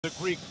The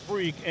Greek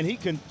freak, and he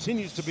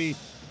continues to be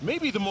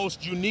maybe the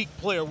most unique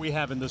player we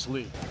have in this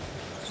league.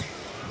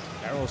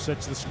 Harrell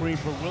sets the screen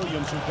for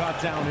Williams, who got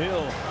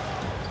downhill.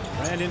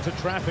 Ran into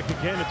traffic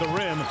again at the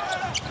rim.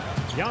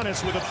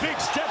 Giannis with a big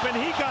step,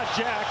 and he got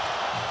jacked,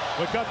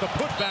 but got the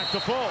putback to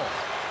fall.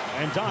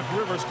 And Doc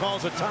Rivers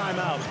calls a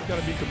timeout. He's got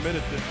to be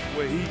committed to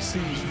where he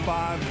sees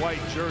 5 white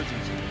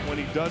jerseys. When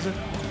he doesn't,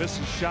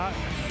 misses shot,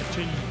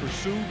 continues to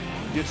pursue,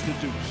 gets the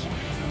deuce.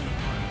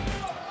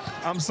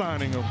 I'm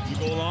signing him. You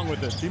go along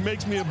with it. He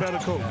makes me a better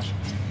coach.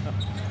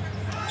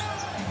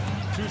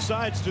 Two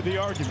sides to the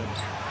argument.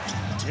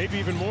 Maybe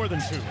even more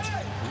than two.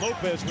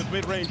 Lopez with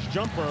mid-range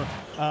jumper.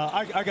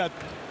 I'm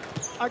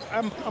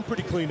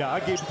pretty cleaned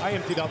out. I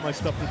emptied out my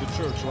stuff to the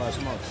church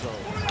last month, so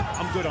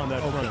I'm good on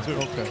that front too.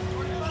 Okay.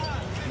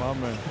 My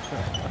man.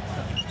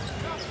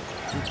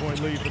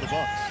 2-point lead for the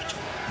Bucks.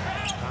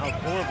 Kyle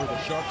Korver, the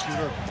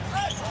sharpshooter,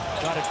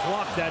 got it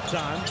blocked that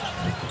time.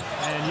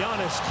 And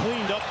Giannis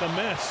cleaned up the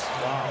mess.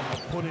 Wow.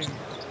 Putting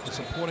the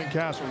supporting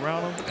cast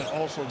around him, and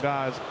also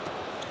guys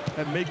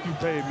that make you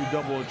pay if you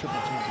double or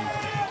triple team.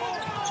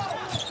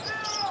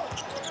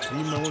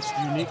 The most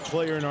unique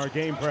player in our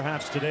game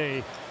perhaps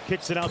today.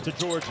 Kicks it out to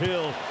George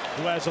Hill,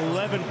 who has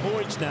 11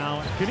 points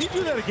now. Can he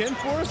do that again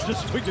for us,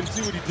 just so we can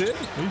see what he did?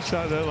 He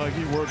shot that like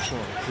he works on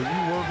it. If you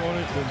work on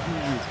it, then do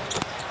you.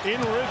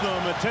 In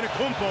rhythm,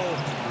 Antetokounmpo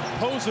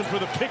posing for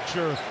the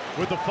picture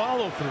with the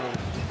follow-through.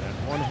 That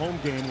one home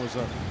game was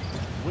a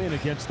win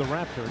against the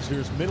Raptors.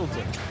 Here's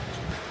Middleton.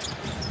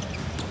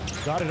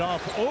 Got it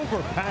off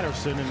over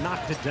Patterson and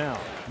knocked it down.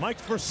 Mike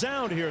for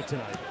sound here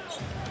tonight.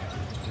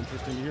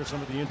 Interesting to hear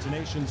some of the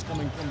intonations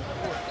coming from the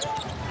court. The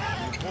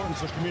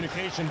importance of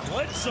communication.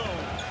 Bledsoe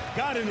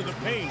got into the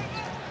paint.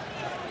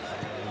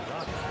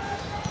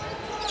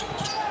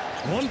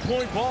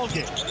 1-point ball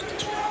game.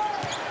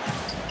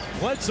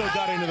 Bledsoe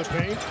got into the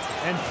paint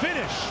and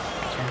finished.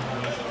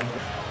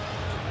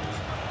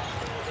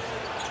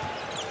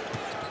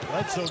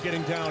 Bledsoe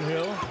getting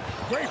downhill.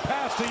 Great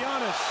pass to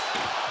Giannis.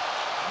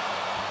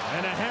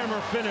 And a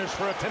hammer finish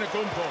for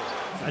Antetokounmpo.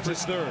 That's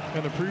his third.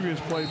 And the previous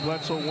play,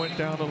 Bledsoe went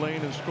down the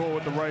lane and scored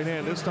with the right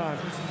hand. This time,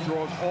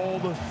 draws all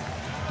the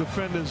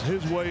defenders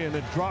his way and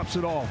then drops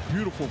it off.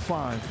 Beautiful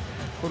find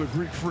for the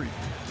Greek freak.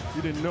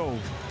 You didn't know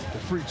the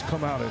freaks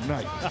come out at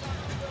night.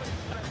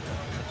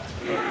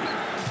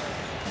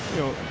 You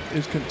know,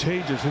 it's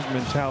contagious, his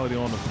mentality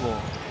on the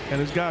floor. And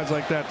there's guys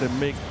like that that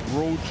make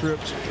road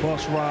trips,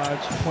 bus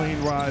rides,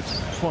 plane rides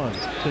fun.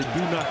 They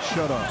do not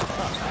shut up.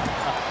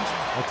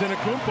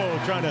 Antetokounmpo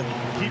trying to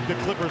keep the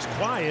Clippers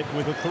quiet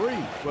with a 3.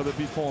 Whether it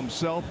be for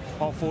himself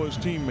or for his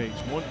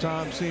teammates. One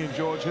time seeing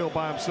George Hill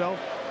by himself,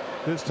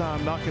 this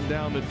time knocking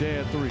down the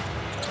dare 3.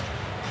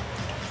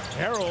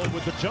 Harrell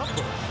with the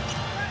jumper.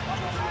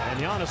 And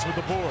Giannis with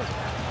the board.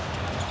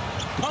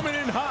 Coming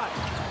in hot.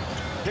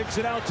 Kicks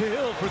it out to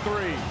Hill for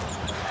 3.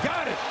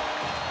 Got it.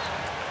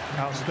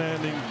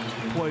 Outstanding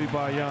play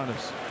by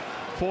Giannis.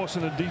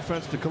 Forcing the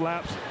defense to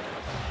collapse.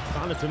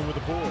 Connaughton with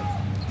the board.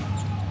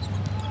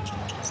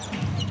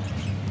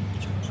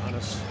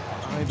 Giannis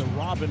behind the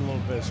Robin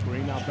Lopez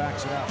screen. Now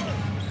backs it out.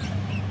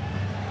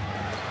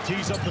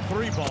 Tees up the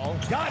 3 ball.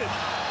 Got it.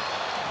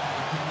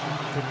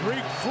 The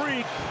Greek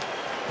freak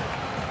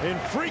in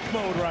freak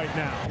mode right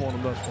now. On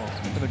him thus far.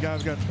 And the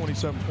guy's got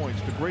 27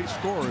 points. The great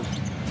scorers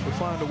will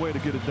find a way to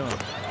get it done.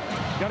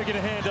 Got to get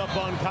a hand up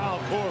on Kyle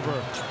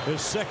Korver,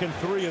 his second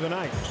 3 of the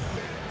night.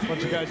 A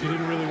bunch of guys you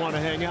didn't really want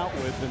to hang out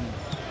with and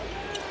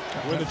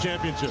win the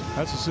championship.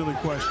 That's a silly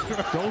question.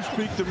 Don't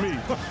speak to me.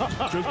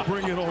 Just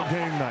bring it on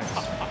game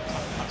nights.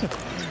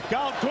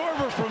 Kyle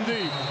Korver from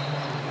deep.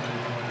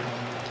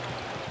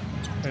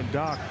 And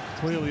Doc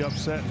clearly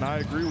upset, and I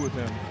agree with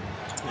him.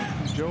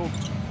 Joe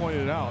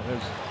pointed out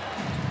as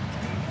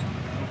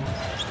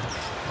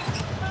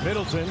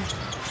Middleton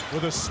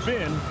with a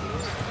spin.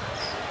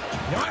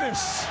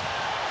 Giannis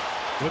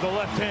with a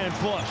left-hand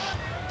flush.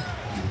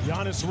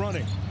 Giannis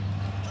running.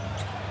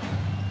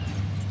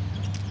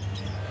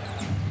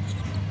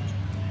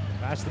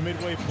 Past the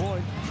midway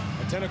point.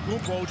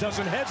 Antetokounmpo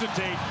doesn't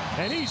hesitate,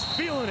 and he's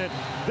feeling it.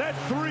 That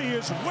 3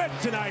 is wet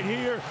tonight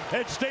here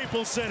at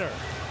Staples Center.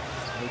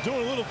 They're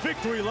doing a little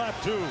victory lap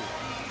too.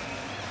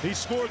 He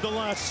scored the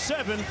last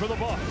 7 for the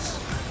Bucks.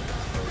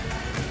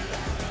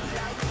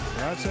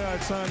 That's how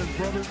I'd sign his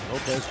brother.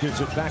 Lopez gives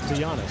it back to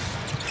Giannis.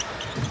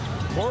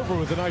 Korver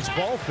with a nice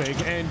ball fake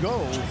and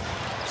go.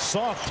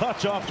 Soft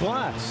touch off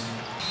glass.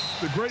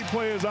 The great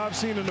players I've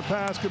seen in the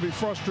past could be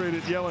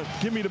frustrated yelling,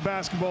 "Give me the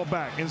basketball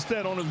back."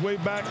 Instead, on his way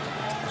back,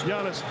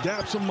 Giannis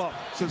daps him up,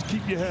 says,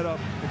 "Keep your head up,"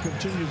 and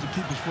continues to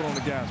keep his foot on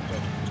the gas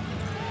pedal.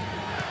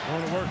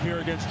 Going to work here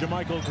against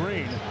JaMychal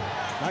Green.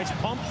 Nice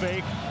pump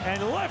fake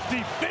and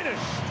lefty finish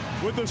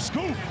with the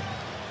scoop.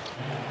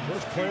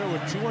 First player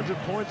with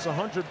 200 points,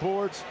 100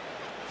 boards,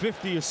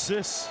 50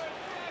 assists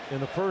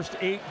in the first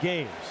 8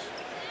 games.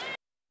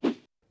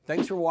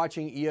 Thanks for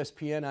watching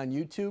ESPN on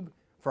YouTube.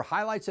 For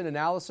highlights and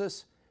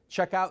analysis,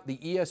 check out the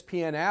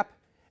ESPN app.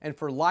 And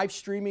for live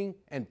streaming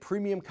and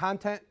premium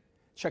content,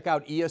 check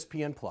out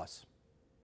ESPN+.